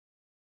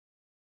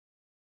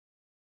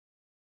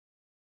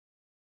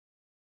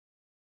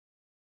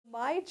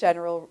My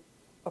general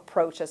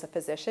approach as a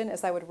physician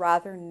is I would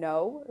rather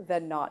know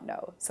than not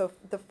know. So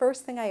the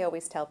first thing I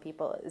always tell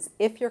people is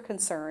if you're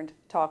concerned,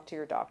 talk to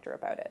your doctor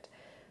about it.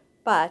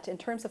 But in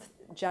terms of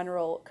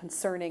general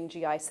concerning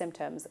GI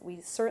symptoms,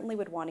 we certainly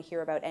would want to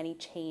hear about any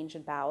change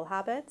in bowel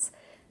habits.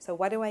 So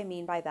what do I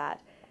mean by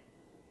that?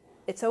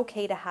 It's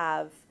okay to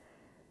have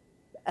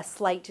a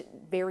slight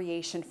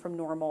variation from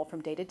normal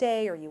from day to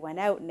day, or you went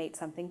out and ate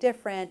something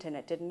different and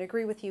it didn't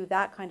agree with you,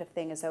 that kind of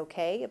thing is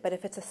okay. But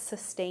if it's a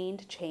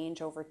sustained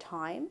change over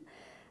time,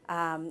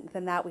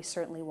 then that we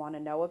certainly want to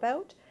know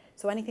about.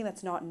 So anything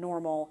that's not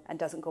normal and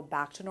doesn't go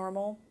back to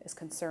normal is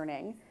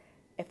concerning.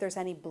 If there's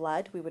any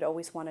blood, we would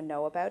always want to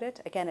know about it.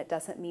 Again, it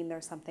doesn't mean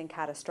there's something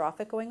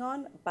catastrophic going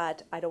on,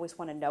 but I'd always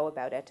want to know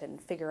about it and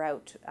figure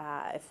out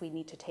if we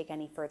need to take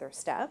any further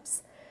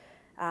steps.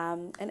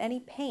 And any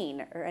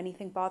pain or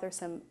anything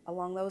bothersome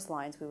along those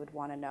lines, we would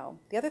want to know.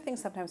 The other thing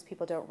sometimes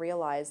people don't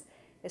realize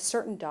is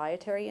certain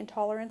dietary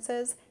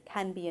intolerances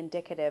can be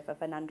indicative of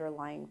an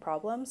underlying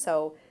problem.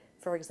 So,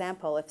 for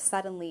example, if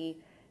suddenly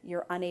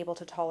you're unable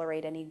to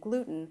tolerate any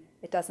gluten,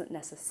 it doesn't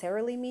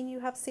necessarily mean you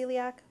have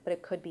celiac, but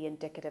it could be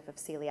indicative of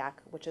celiac,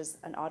 which is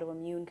an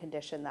autoimmune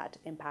condition that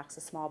impacts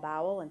the small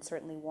bowel and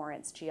certainly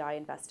warrants GI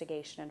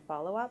investigation and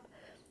follow-up.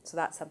 So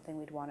that's something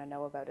we'd want to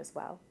know about as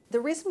well. The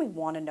reason we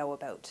want to know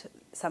about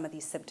some of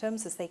these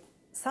symptoms is they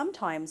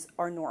sometimes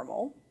are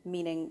normal,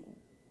 meaning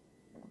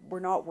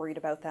we're not worried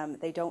about them.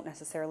 They don't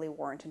necessarily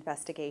warrant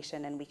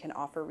investigation and we can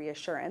offer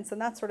reassurance.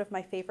 And that's sort of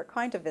my favorite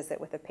kind of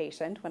visit with a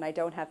patient when I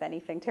don't have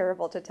anything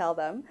terrible to tell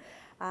them.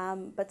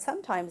 But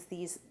sometimes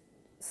these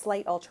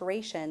slight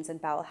alterations in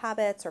bowel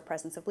habits or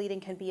presence of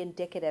bleeding can be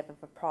indicative of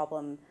a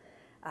problem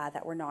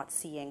that we're not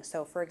seeing.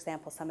 So for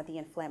example, some of the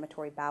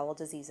inflammatory bowel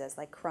diseases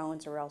like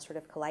Crohn's or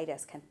ulcerative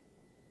colitis can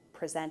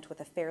present with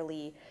a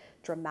fairly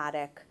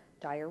dramatic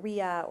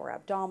diarrhea or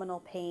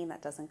abdominal pain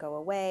that doesn't go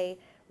away,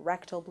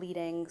 rectal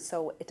bleeding.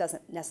 So it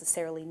doesn't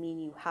necessarily mean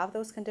you have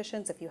those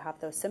conditions if you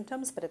have those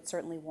symptoms, but it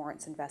certainly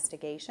warrants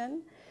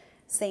investigation.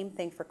 Same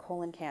thing for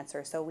colon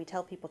cancer. So we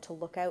tell people to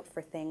look out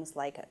for things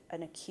like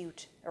an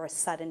acute or a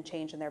sudden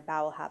change in their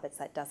bowel habits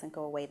that doesn't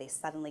go away. They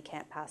suddenly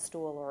can't pass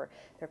stool or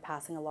they're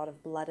passing a lot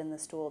of blood in the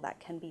stool. That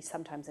can be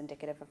sometimes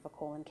indicative of a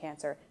colon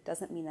cancer.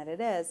 Doesn't mean that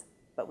it is,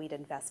 but we'd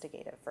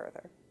investigate it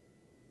further.